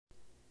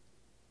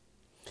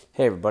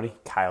Hey everybody,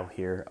 Kyle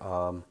here.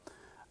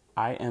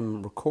 I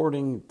am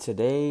recording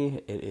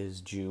today. It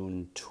is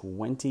June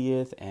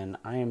 20th, and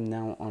I am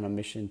now on a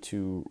mission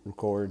to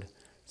record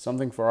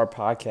something for our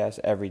podcast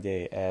every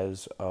day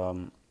as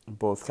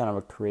both kind of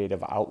a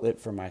creative outlet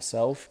for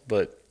myself,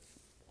 but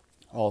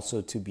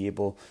also to be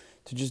able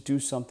to just do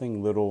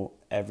something little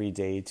every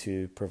day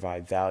to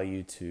provide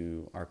value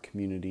to our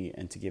community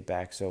and to give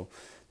back. So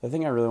the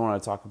thing I really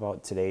want to talk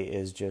about today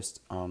is just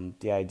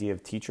the idea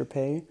of teacher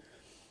pay.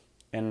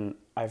 And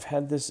I've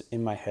had this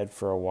in my head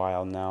for a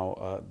while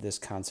now, this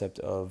concept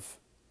of,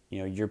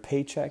 your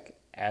paycheck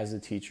as a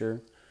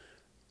teacher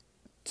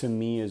to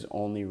me is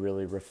only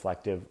really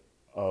reflective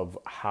of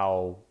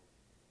how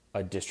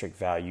a district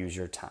values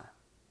your time.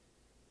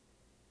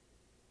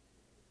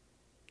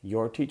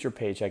 Your teacher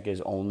paycheck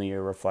is only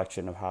a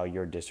reflection of how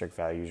your district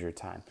values your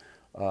time.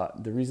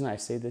 The reason I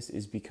say this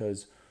is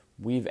because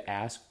we've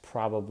asked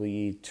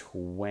probably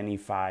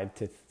 25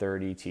 to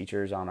 30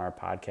 teachers on our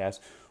podcast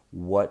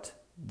what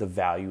the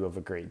value of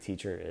a great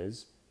teacher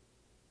is,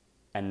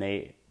 and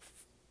they,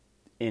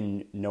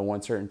 in no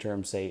uncertain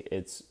terms, say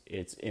it's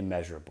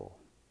immeasurable,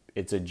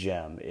 it's a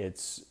gem,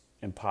 it's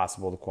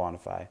impossible to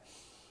quantify.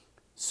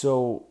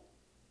 So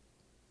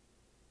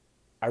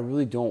I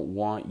really don't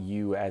want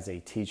you as a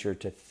teacher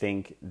to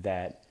think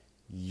that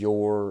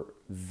your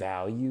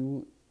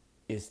value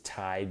is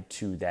tied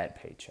to that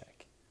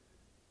paycheck.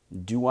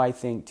 Do I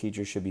think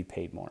teachers should be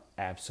paid more?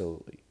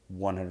 Absolutely,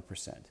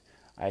 100%.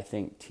 I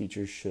think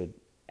teachers should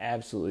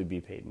absolutely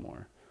be paid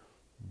more.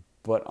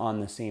 But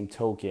on the same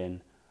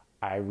token,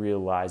 I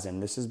realize,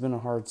 and this has been a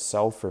hard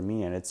sell for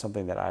me, and it's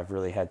something that I've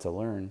really had to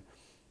learn,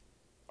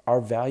 our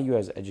value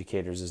as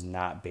educators is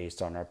not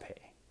based on our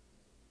pay.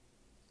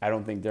 I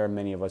don't think there are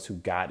many of us who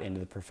got into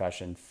the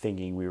profession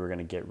thinking we were going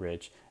to get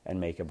rich and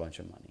make a bunch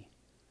of money.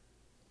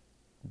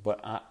 But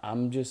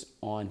I'm just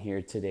on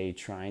here today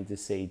trying to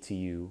say to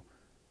you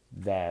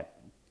that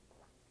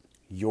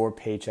your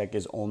paycheck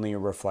is only a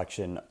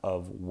reflection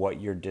of what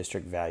your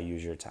district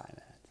values your time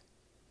at.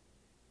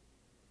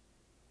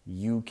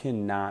 You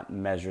cannot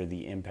measure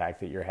the impact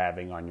that you're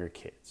having on your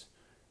kids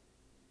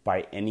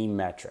by any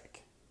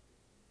metric,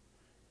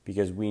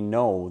 because we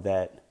know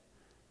that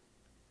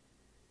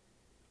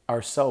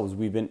ourselves,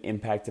 we've been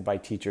impacted by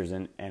teachers,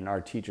 and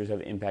our teachers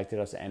have impacted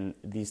us, and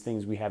these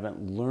things, we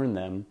haven't learned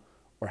them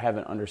or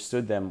haven't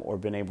understood them or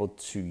been able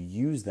to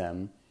use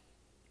them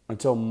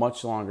until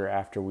much longer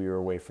after we were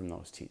away from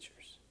those teachers.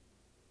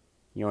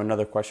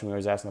 Another question we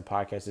always ask on the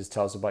podcast is,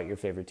 tell us about your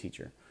favorite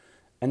teacher.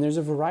 And there's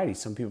a variety.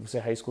 Some people say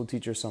high school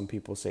teachers, some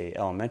people say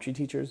elementary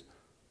teachers,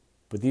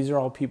 but these are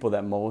all people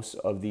that most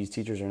of these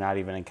teachers are not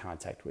even in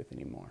contact with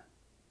anymore.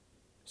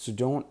 So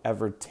don't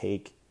ever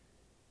take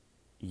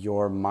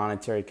your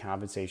monetary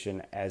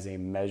compensation as a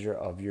measure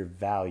of your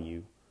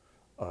value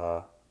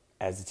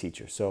as a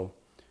teacher. So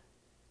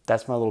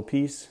that's my little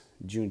piece.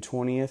 June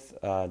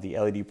 20th, the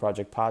LED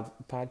Project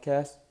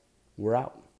podcast. We're out.